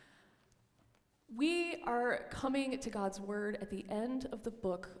We are coming to God's Word at the end of the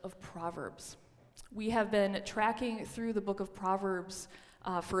book of Proverbs. We have been tracking through the book of Proverbs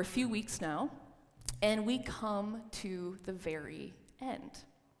for a few weeks now, and we come to the very end.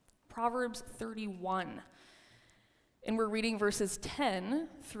 Proverbs 31. And we're reading verses 10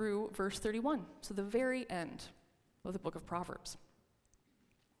 through verse 31, so the very end of the book of Proverbs.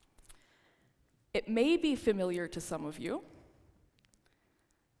 It may be familiar to some of you.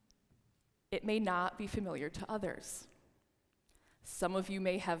 It may not be familiar to others. Some of you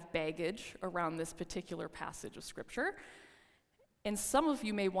may have baggage around this particular passage of Scripture, and some of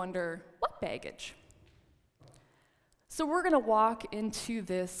you may wonder, what baggage? So we're going to walk into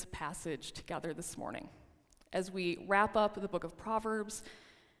this passage together this morning as we wrap up the book of Proverbs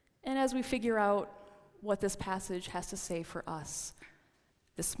and as we figure out what this passage has to say for us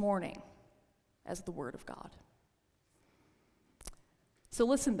this morning as the Word of God. So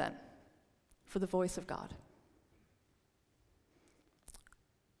listen then for the voice of God.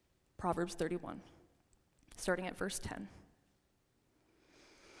 Proverbs 31, starting at verse 10.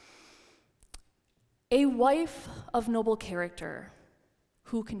 A wife of noble character,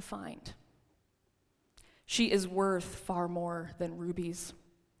 who can find? She is worth far more than rubies.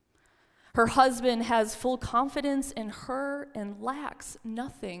 Her husband has full confidence in her and lacks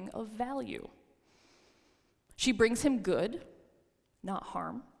nothing of value. She brings him good, not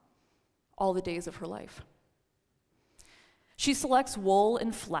harm, all the days of her life. She selects wool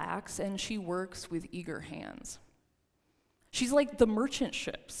and flax, and she works with eager hands. She's like the merchant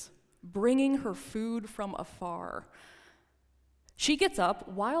ships, bringing her food from afar. She gets up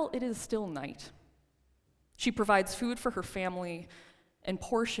while it is still night. She provides food for her family and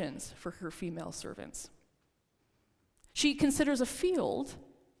portions for her female servants. She considers a field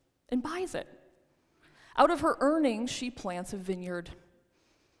and buys it. Out of her earnings, she plants a vineyard.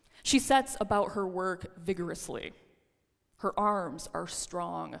 She sets about her work vigorously. Her arms are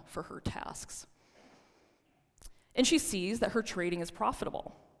strong for her tasks. And she sees that her trading is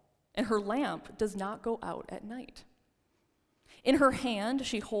profitable, and her lamp does not go out at night. In her hand,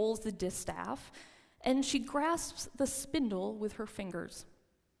 she holds the distaff, and she grasps the spindle with her fingers.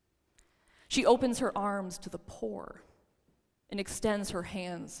 She opens her arms to the poor and extends her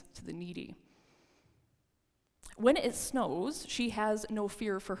hands to the needy. When it snows, she has no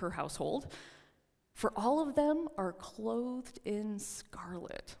fear for her household, for all of them are clothed in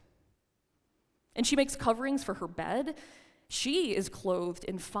scarlet. And she makes coverings for her bed. She is clothed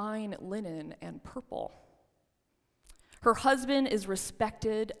in fine linen and purple. Her husband is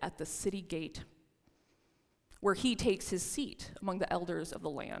respected at the city gate, where he takes his seat among the elders of the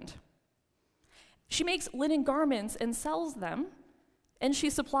land. She makes linen garments and sells them, and she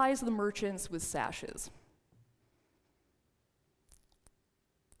supplies the merchants with sashes.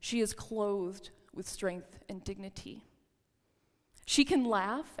 She is clothed with strength and dignity. She can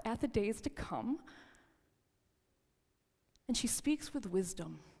laugh at the days to come, and she speaks with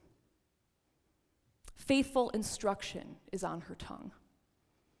wisdom. Faithful instruction is on her tongue.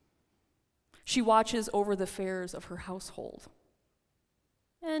 She watches over the affairs of her household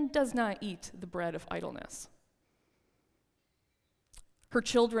and does not eat the bread of idleness. Her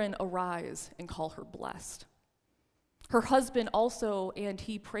children arise and call her blessed. Her husband also, and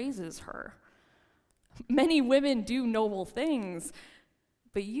he praises her. Many women do noble things,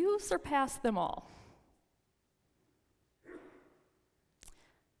 but you surpass them all.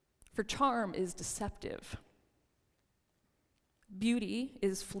 For charm is deceptive. Beauty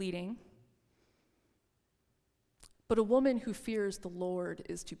is fleeting. But a woman who fears the Lord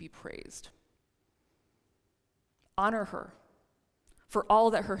is to be praised. Honor her for all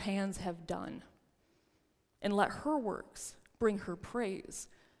that her hands have done, and let her works bring her praise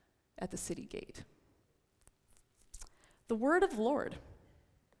at the city gate. The word of the Lord.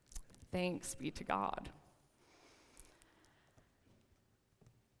 Thanks be to God.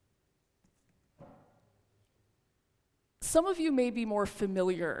 Some of you may be more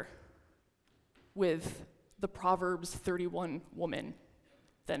familiar with the Proverbs 31 woman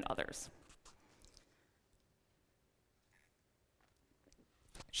than others.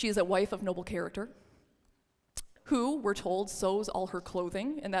 She is a wife of noble character, who, we're told, sews all her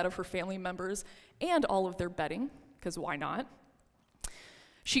clothing and that of her family members and all of their bedding, because why not?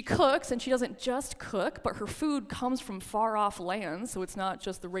 She cooks, and she doesn't just cook, but her food comes from far-off lands, so it's not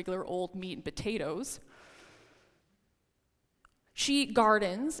just the regular old meat and potatoes. She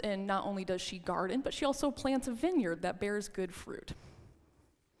gardens, and not only does she garden, but she also plants a vineyard that bears good fruit.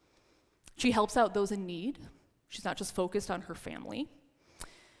 She helps out those in need. She's not just focused on her family.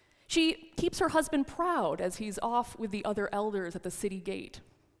 She keeps her husband proud as he's off with the other elders at the city gate.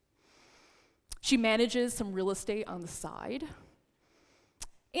 She manages some real estate on the side,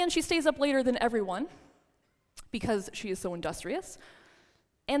 and she stays up later than everyone because she is so industrious.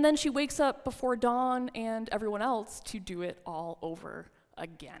 And then she wakes up before dawn and everyone else to do it all over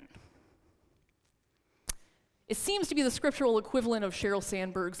again. It seems to be the scriptural equivalent of Sheryl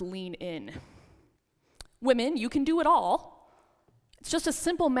Sandberg's Lean In. Women, you can do it all. It's just a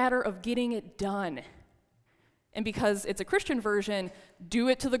simple matter of getting it done. And because it's a Christian version, do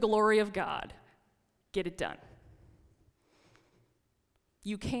it to the glory of God. Get it done.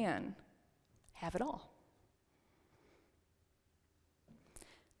 You can have it all.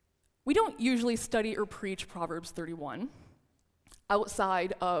 We don't usually study or preach Proverbs 31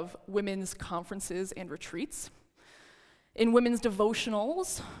 outside of women's conferences and retreats, in women's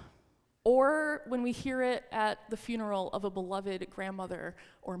devotionals, or when we hear it at the funeral of a beloved grandmother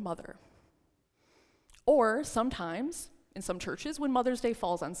or mother. Or sometimes, in some churches, when Mother's Day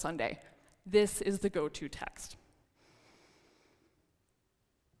falls on Sunday. This is the go-to text.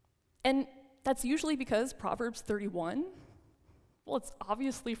 And that's usually because Proverbs 31, well, it's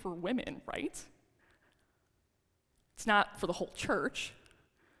obviously for women, right? It's not for the whole church.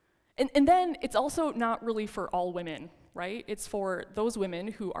 And then it's also not really for all women, right? It's for those women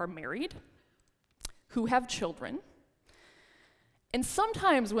who are married, who have children. And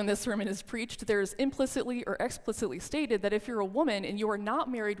sometimes when this sermon is preached, there's implicitly or explicitly stated that if you're a woman and you are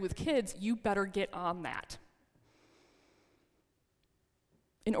not married with kids, you better get on that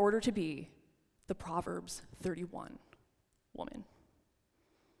in order to be the Proverbs 31 woman.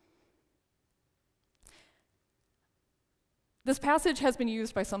 This passage has been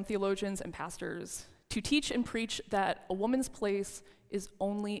used by some theologians and pastors to teach and preach that a woman's place is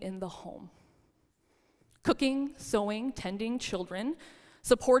only in the home. Cooking, sewing, tending children,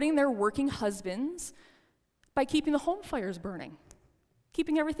 supporting their working husbands by keeping the home fires burning,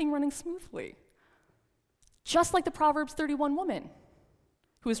 keeping everything running smoothly. Just like the Proverbs 31 woman,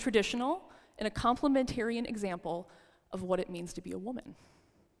 who is traditional and a complementarian example of what it means to be a woman.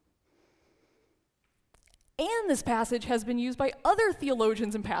 And this passage has been used by other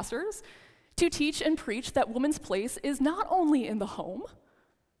theologians and pastors to teach and preach that woman's place is not only in the home,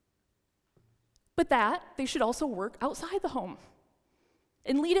 but that they should also work outside the home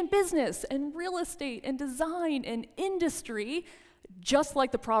and lead in business and real estate and design and industry, just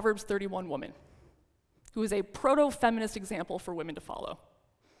like the Proverbs 31 woman, who is a proto-feminist example for women to follow.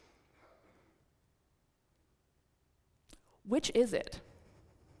 Which is it?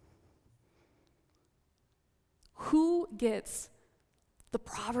 Who gets the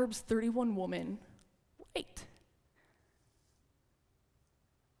Proverbs 31 woman right?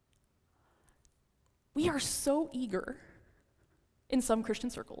 We are so eager in some Christian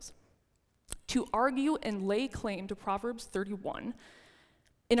circles to argue and lay claim to Proverbs 31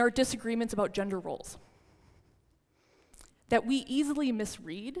 in our disagreements about gender roles that we easily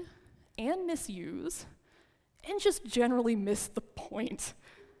misread and misuse and just generally miss the point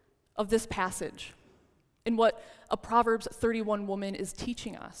of this passage and what a Proverbs 31 woman is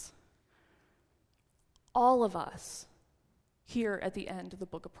teaching us. All of us here at the end of the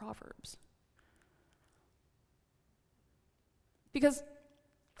book of Proverbs. Because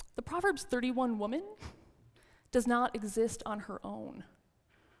the Proverbs 31 woman does not exist on her own.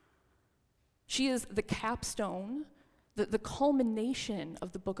 She is the capstone, the culmination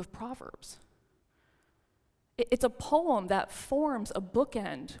of the book of Proverbs. It's a poem that forms a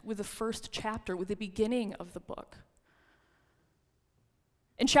bookend with the first chapter, with the beginning of the book.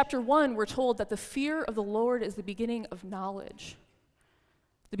 In chapter 1, we're told that the fear of the Lord is the beginning of knowledge,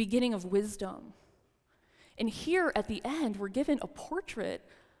 the beginning of wisdom. And here at the end, we're given a portrait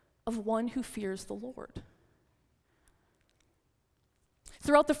of one who fears the Lord.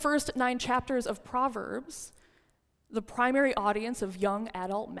 Throughout the first 9 chapters of Proverbs, the primary audience of young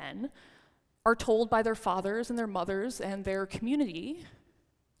adult men are told by their fathers and their mothers and their community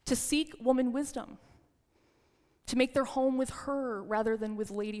to seek woman wisdom, to make their home with her rather than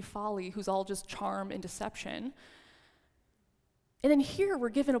with Lady Folly, who's all just charm and deception. And then here we're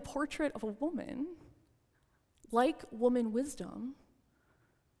given a portrait of a woman, like woman wisdom,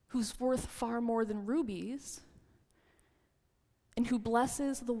 who's worth far more than rubies, and who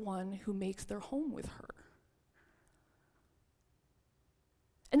blesses the one who makes their home with her.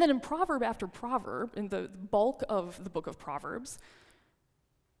 And then in proverb after proverb, in the bulk of the book of Proverbs,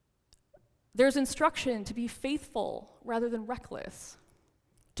 there's instruction to be faithful rather than reckless,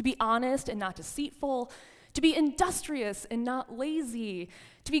 to be honest and not deceitful, to be industrious and not lazy,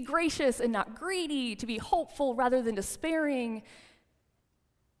 to be gracious and not greedy, to be hopeful rather than despairing.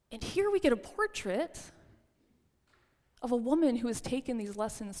 And here we get a portrait of a woman who has taken these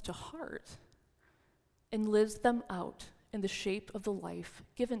lessons to heart and lives them out in the shape of the life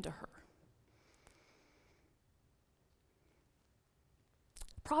given to her.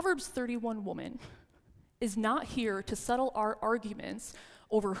 Proverbs 31 woman is not here to settle our arguments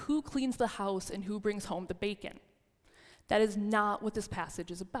over who cleans the house and who brings home the bacon. That is not what this passage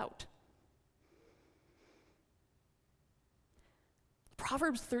is about.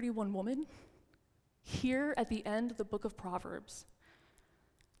 Proverbs 31 woman, here at the end of the book of Proverbs,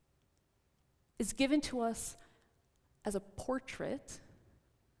 is given to us as a portrait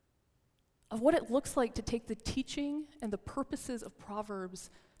of what it looks like to take the teaching and the purposes of Proverbs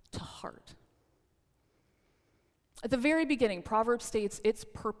to heart. At the very beginning, Proverbs states its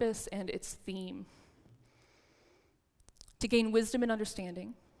purpose and its theme: to gain wisdom and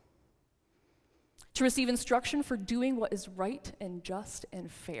understanding, to receive instruction for doing what is right and just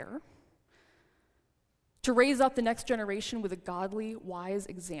and fair, to raise up the next generation with a godly, wise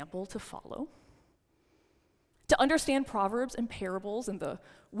example to follow, to understand proverbs and parables and the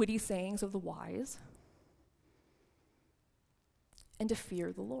witty sayings of the wise, and to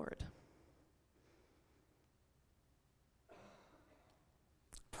fear the Lord.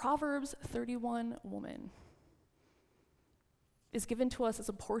 Proverbs 31 woman is given to us as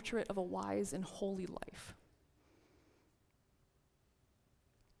a portrait of a wise and holy life.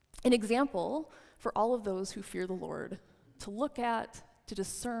 An example for all of those who fear the Lord to look at, to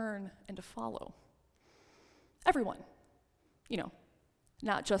discern, and to follow. Everyone,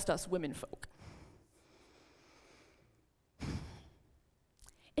 not just us women folk.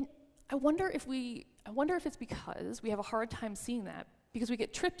 And I wonder if it's because we have a hard time seeing that, because we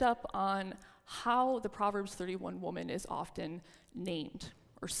get tripped up on how the Proverbs 31 woman is often named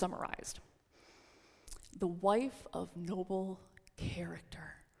or summarized. The wife of noble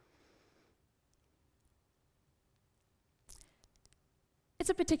character. It's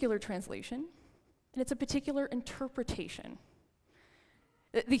a particular translation, and it's a particular interpretation.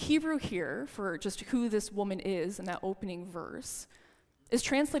 The Hebrew here for just who this woman is in that opening verse is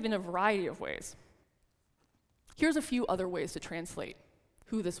translated in a variety of ways. Here's a few other ways to translate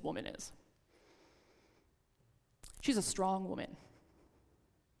who this woman is. She's a strong woman,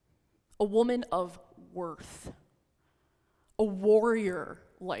 a woman of worth, a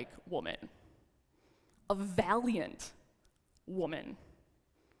warrior-like woman, a valiant woman,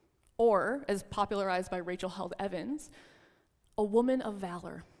 or, as popularized by Rachel Held Evans, a woman of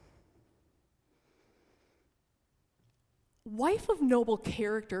valor. Wife of noble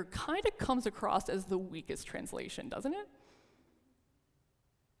character kind of comes across as the weakest translation, doesn't it?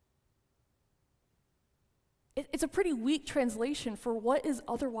 It's a pretty weak translation for what is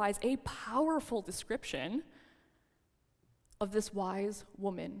otherwise a powerful description of this wise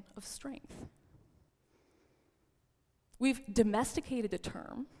woman of strength. We've domesticated a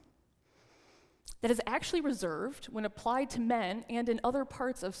term that is actually reserved, when applied to men and in other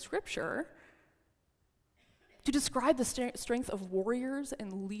parts of Scripture, to describe the strength of warriors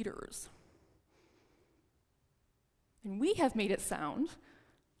and leaders. And we have made it sound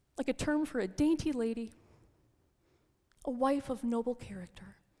like a term for a dainty lady, a wife of noble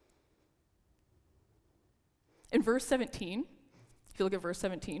character. In verse 17, if you look at verse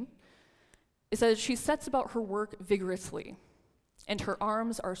 17, it says, she sets about her work vigorously, and her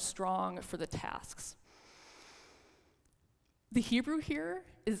arms are strong for the tasks. The Hebrew here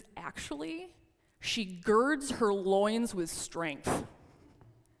is actually, she girds her loins with strength.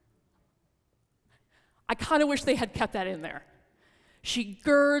 I kind of wish they had kept that in there. She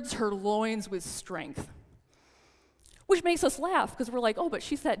girds her loins with strength. Which makes us laugh, because we're like, oh, but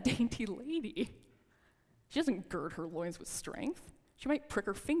she's that dainty lady. She doesn't gird her loins with strength. She might prick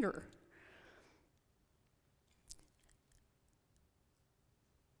her finger.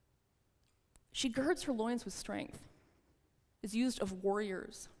 She girds her loins with strength is used of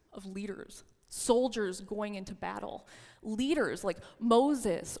warriors, of leaders, soldiers going into battle. Leaders like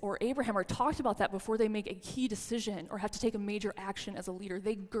Moses or Abraham are talked about that before they make a key decision or have to take a major action as a leader.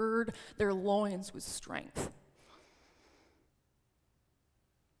 They gird their loins with strength.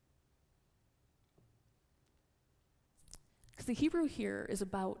 Because the Hebrew here is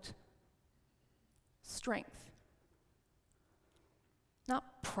about strength.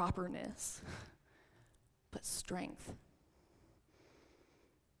 Not properness, but strength.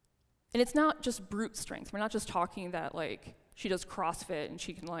 And it's not just brute strength. We're not just talking that, like, she does CrossFit and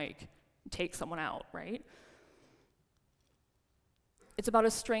she can, like, take someone out, right? It's about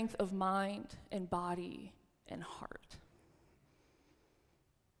a strength of mind and body and heart.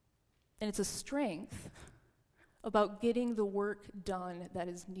 And it's a strength about getting the work done that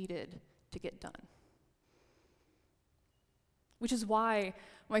is needed to get done. which is why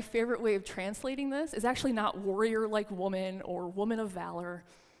my favorite way of translating this is actually not warrior-like woman or woman of valor,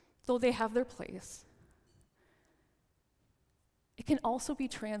 though they have their place. It can also be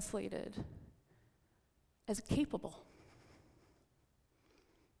translated as capable.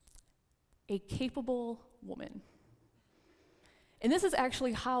 A capable woman. And this is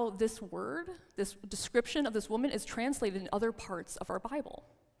actually how this word, this description of this woman, is translated in other parts of our Bible.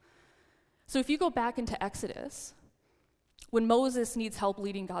 So if you go back into Exodus, when Moses needs help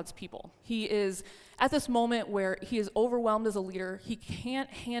leading God's people, he is at this moment where he is overwhelmed as a leader. He can't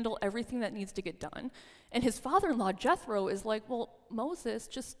handle everything that needs to get done. And his father-in-law, Jethro, is like, well, Moses,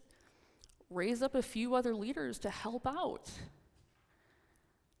 just raise up a few other leaders to help out.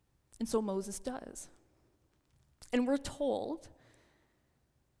 And so Moses does. And we're told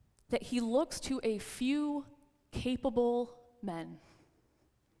that he looks to a few capable men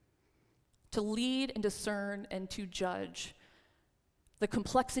to lead and discern and to judge the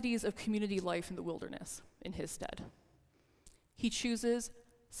complexities of community life in the wilderness in his stead. He chooses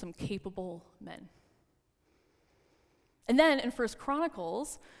some capable men. And then in 1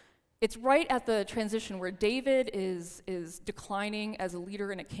 Chronicles, it's right at the transition where David is declining as a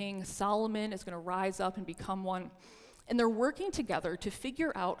leader and a king. Solomon is going to rise up and become one. And they're working together to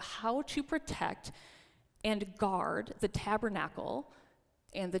figure out how to protect and guard the tabernacle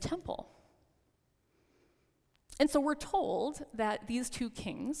and the temple. And so we're told that these two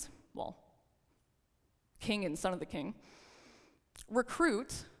kings, well, king and son of the king,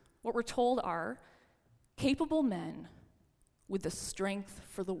 recruit what we're told are capable men with the strength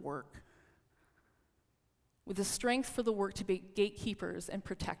for the work. With the strength for the work to be gatekeepers and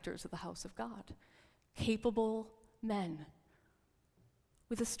protectors of the house of God. Capable men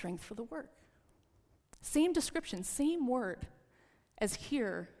with the strength for the work. Same description, same word as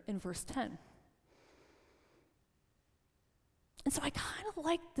here in verse 10. And so I kind of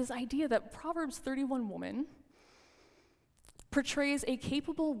like this idea that Proverbs 31 woman portrays a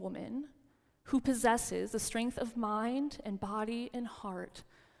capable woman who possesses the strength of mind and body and heart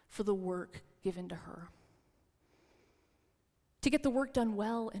for the work given to her. To get the work done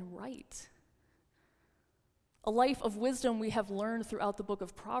well and right. A life of wisdom, we have learned throughout the book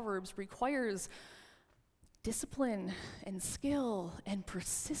of Proverbs, requires discipline and skill and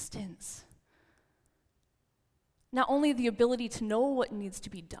persistence. Not only the ability to know what needs to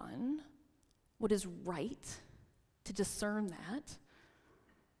be done, what is right, to discern that,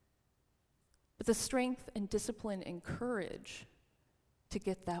 but the strength and discipline and courage to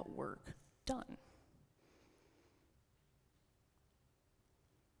get that work done.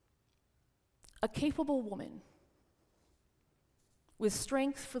 A capable woman with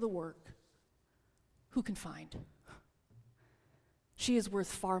strength for the work, who can find? She is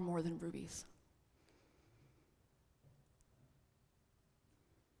worth far more than rubies.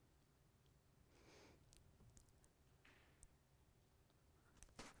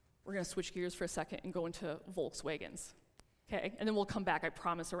 We're going to switch gears for a second and go into Volkswagens, okay? And then we'll come back, I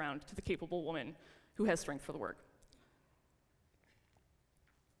promise, around to the capable woman who has strength for the work.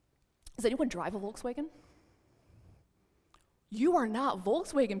 Does anyone drive a Volkswagen? You are not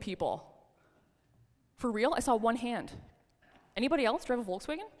Volkswagen people. For real? I saw one hand. Anybody else drive a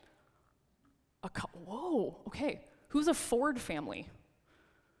Volkswagen? Whoa, okay. Who's a Ford family?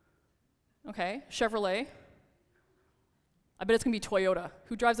 Okay, Chevrolet. I bet it's gonna be Toyota.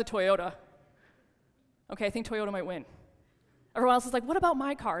 Who drives a Toyota? Okay, I think Toyota might win. Everyone else is like, what about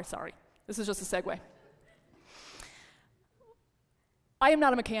my car? Sorry, this is just a segue. I am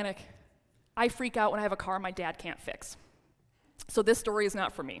not a mechanic. I freak out when I have a car my dad can't fix. So this story is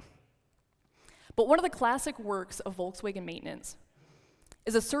not for me. But one of the classic works of Volkswagen maintenance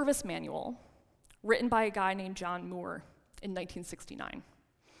is a service manual written by a guy named John Moore in 1969,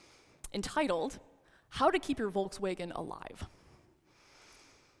 entitled, How to Keep Your Volkswagen Alive.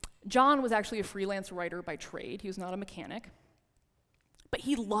 John was actually a freelance writer by trade. He was not a mechanic, but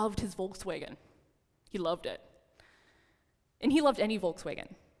he loved his Volkswagen. He loved it. And he loved any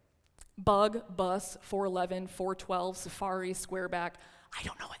Volkswagen. Bug, Bus, 411, 412, Safari, Squareback. I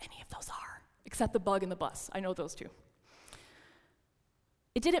don't know what any of those are, except the Bug and the Bus. I know those two.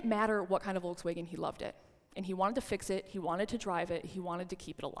 It didn't matter what kind of Volkswagen, he loved it. And he wanted to fix it, he wanted to drive it, he wanted to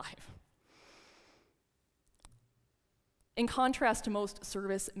keep it alive. In contrast to most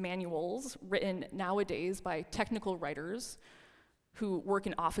service manuals written nowadays by technical writers who work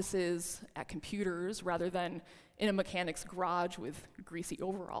in offices at computers rather than in a mechanic's garage with greasy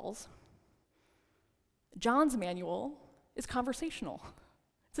overalls, John's manual is conversational.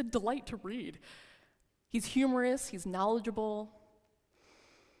 It's a delight to read. He's humorous, he's knowledgeable.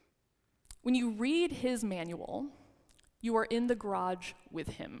 When you read his manual, You are in the garage with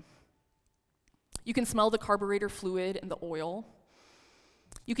him. You can smell the carburetor fluid and the oil.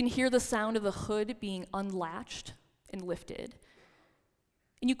 You can hear the sound of the hood being unlatched and lifted.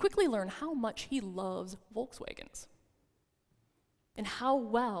 And you quickly learn how much he loves Volkswagens and how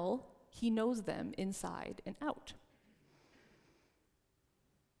well he knows them inside and out.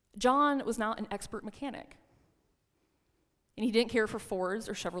 John was not an expert mechanic, and he didn't care for Fords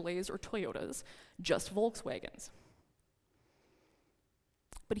or Chevrolets or Toyotas, just Volkswagens.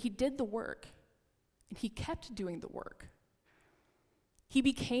 But he did the work, and he kept doing the work. He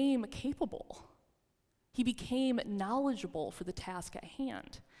became capable. He became knowledgeable for the task at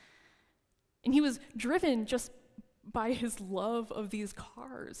hand. And he was driven just by his love of these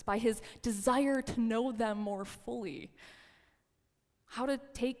cars, by his desire to know them more fully, how to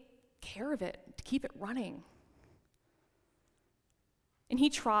take care of it, to keep it running. And he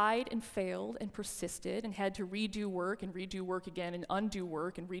tried and failed and persisted and had to redo work again and undo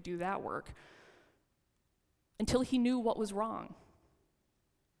work and redo that work until he knew what was wrong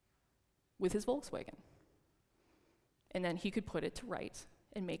with his Volkswagen. And then he could put it to right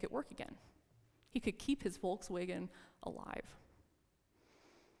and make it work again. He could keep his Volkswagen alive.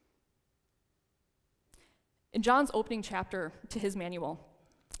 In John's opening chapter to his manual,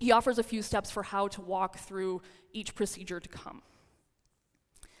 he offers a few steps for how to walk through each procedure to come.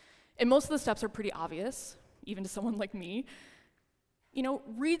 And most of the steps are pretty obvious, even to someone like me.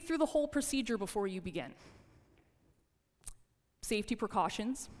 Read through the whole procedure before you begin. Safety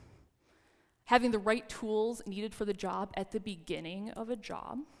precautions, having the right tools needed for the job at the beginning of a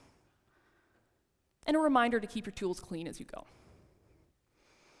job, and a reminder to keep your tools clean as you go.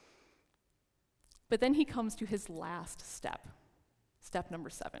 But then he comes to his last step, step number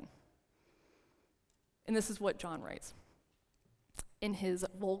 7. And this is what John writes in his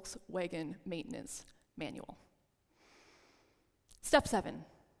Volkswagen maintenance manual. Step 7,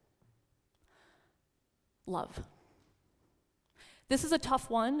 love. This is a tough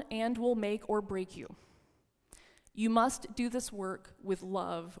one and will make or break you. You must do this work with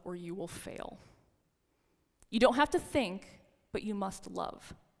love or you will fail. You don't have to think, but you must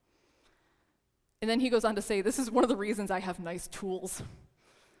love. And then he goes on to say, this is one of the reasons I have nice tools.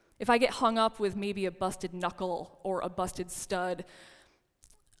 If I get hung up with maybe a busted knuckle or a busted stud,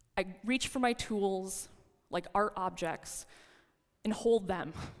 I reach for my tools like art objects and hold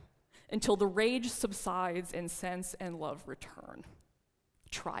them until the rage subsides and sense and love return.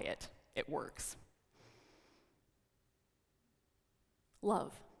 Try it. It works.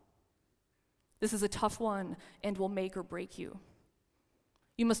 Love. This is a tough one and will make or break you.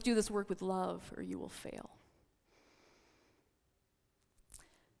 You must do this work with love or you will fail.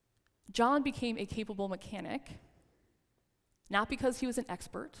 John became a capable mechanic, not because he was an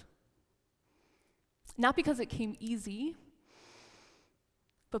expert, not because it came easy,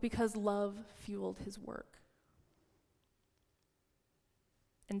 but because love fueled his work.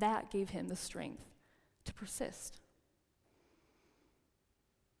 And that gave him the strength to persist.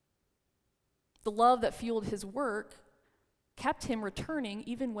 The love that fueled his work kept him returning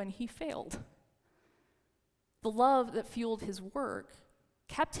even when he failed. The love that fueled his work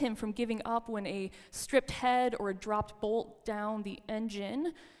kept him from giving up when a stripped head or a dropped bolt down the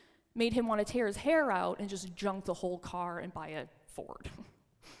engine made him want to tear his hair out and just junk the whole car and buy a Ford.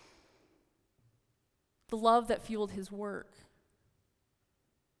 The love that fueled his work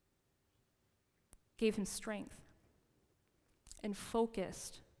gave him strength and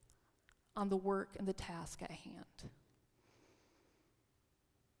focused on the work and the task at hand.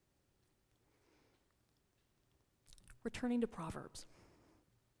 Returning to Proverbs.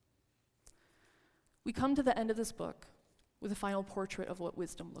 We come to the end of this book with a final portrait of what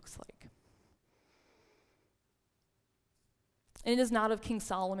wisdom looks like. And it is not of King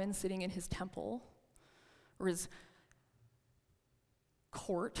Solomon sitting in his temple or his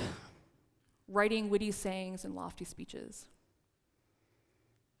court, writing witty sayings and lofty speeches.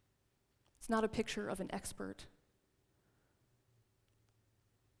 It's not a picture of an expert.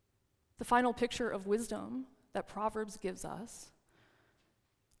 The final picture of wisdom that Proverbs gives us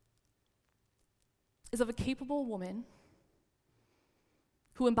is of a capable woman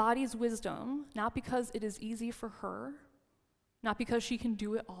who embodies wisdom, not because it is easy for her, not because she can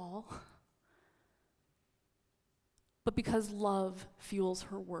do it all, but because love fuels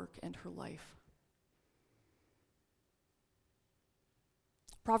her work and her life.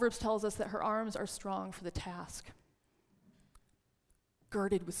 Proverbs tells us that her arms are strong for the task,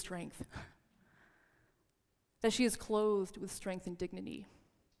 girded with strength, that she is clothed with strength and dignity,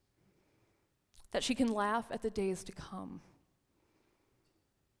 that she can laugh at the days to come,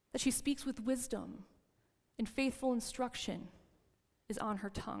 that she speaks with wisdom and faithful instruction is on her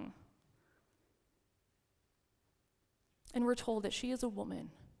tongue. And we're told that she is a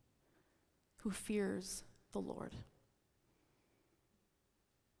woman who fears the Lord.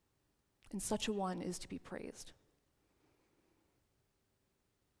 And such a one is to be praised.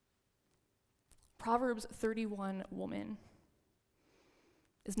 Proverbs 31 woman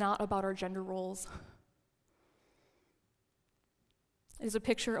is not about our gender roles. It is a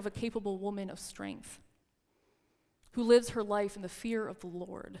picture of a capable woman of strength who lives her life in the fear of the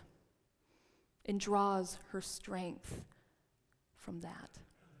Lord and draws her strength from that.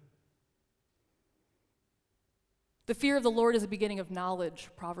 The fear of the Lord is the beginning of knowledge,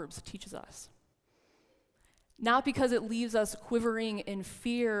 Proverbs teaches us. Not because it leaves us quivering in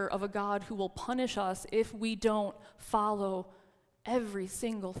fear of a God who will punish us if we don't follow every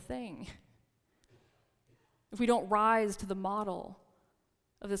single thing. If we don't rise to the model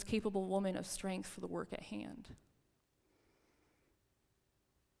of this capable woman of strength for the work at hand.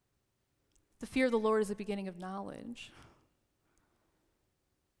 The fear of the Lord is the beginning of knowledge.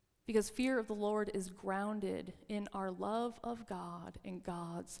 Because fear of the Lord is grounded in our love of God and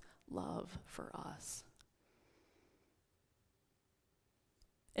God's love for us.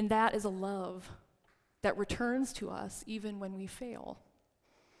 And that is a love that returns to us even when we fail.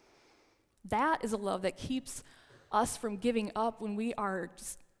 That is a love that keeps us from giving up when we are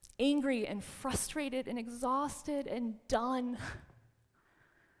just angry and frustrated and exhausted and done.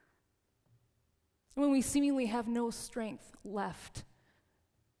 When we seemingly have no strength left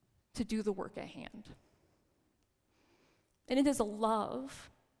to do the work at hand. And it is a love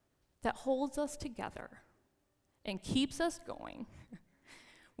that holds us together and keeps us going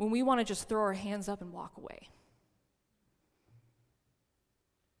when we want to just throw our hands up and walk away.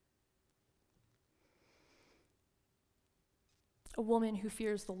 A woman who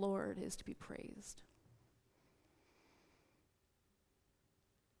fears the Lord is to be praised.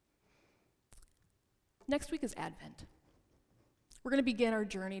 Next week is Advent. We're going to begin our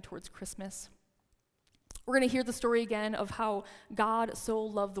journey towards Christmas. We're going to hear the story again of how God so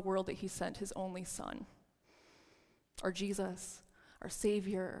loved the world that he sent his only Son, our Jesus, our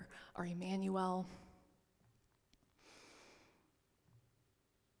Savior, our Emmanuel.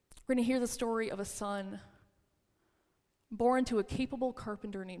 We're going to hear the story of a son born to a capable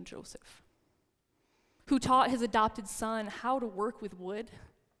carpenter named Joseph, who taught his adopted son how to work with wood,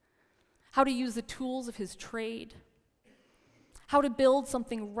 how to use the tools of his trade, how to build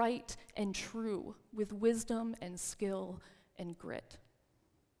something right and true with wisdom and skill and grit.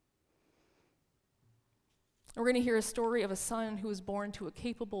 We're going to hear a story of a son who was born to a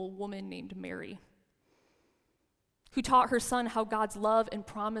capable woman named Mary, who taught her son how God's love and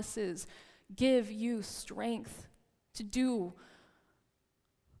promises give you strength to do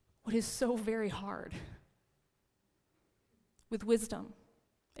what is so very hard with wisdom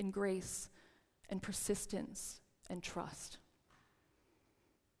and grace and persistence and trust.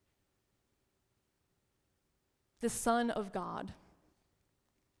 The Son of God,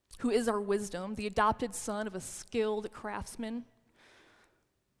 who is our wisdom, the adopted son of a skilled craftsman,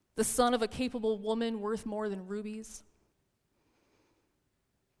 the son of a capable woman worth more than rubies.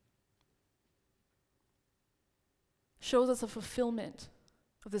 Shows us a fulfillment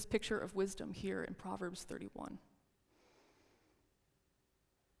of this picture of wisdom here in Proverbs 31.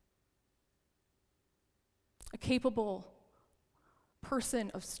 A capable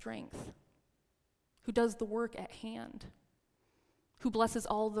person of strength who does the work at hand, who blesses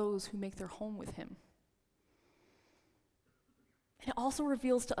all those who make their home with him. And it also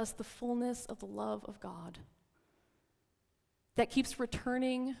reveals to us the fullness of the love of God that keeps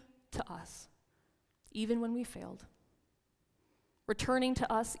returning to us even when we failed, returning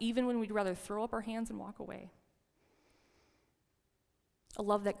to us even when we'd rather throw up our hands and walk away. A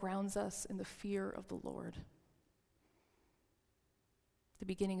love that grounds us in the fear of the Lord, the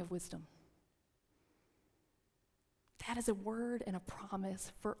beginning of wisdom. That is a word and a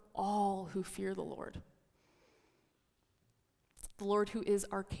promise for all who fear the Lord. The Lord who is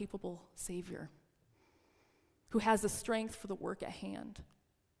our capable Savior, who has the strength for the work at hand,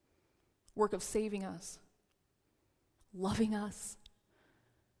 work of saving us, loving us,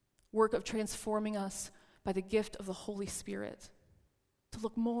 work of transforming us by the gift of the Holy Spirit to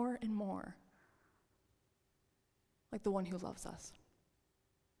look more and more like the one who loves us.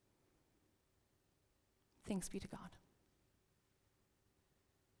 Thanks be to God.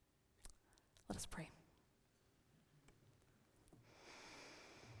 Let us pray.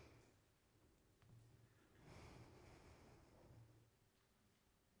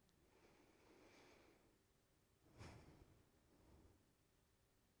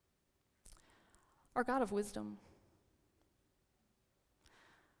 our God of wisdom.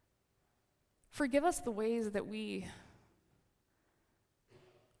 Forgive us the ways that we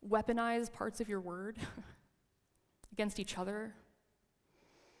weaponize parts of your word against each other,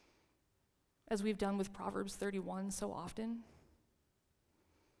 as we've done with Proverbs 31 so often.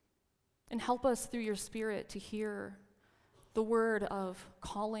 And help us through your Spirit to hear the word of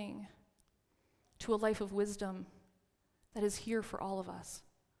calling to a life of wisdom that is here for all of us.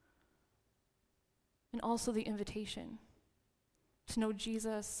 And also the invitation to know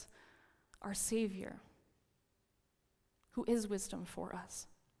Jesus, our Savior, who is wisdom for us.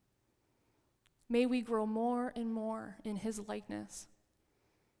 May we grow more and more in his likeness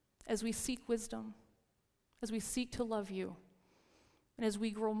as we seek wisdom, as we seek to love you, and as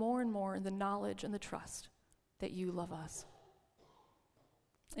we grow more and more in the knowledge and the trust that you love us.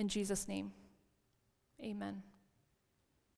 In Jesus' name, amen.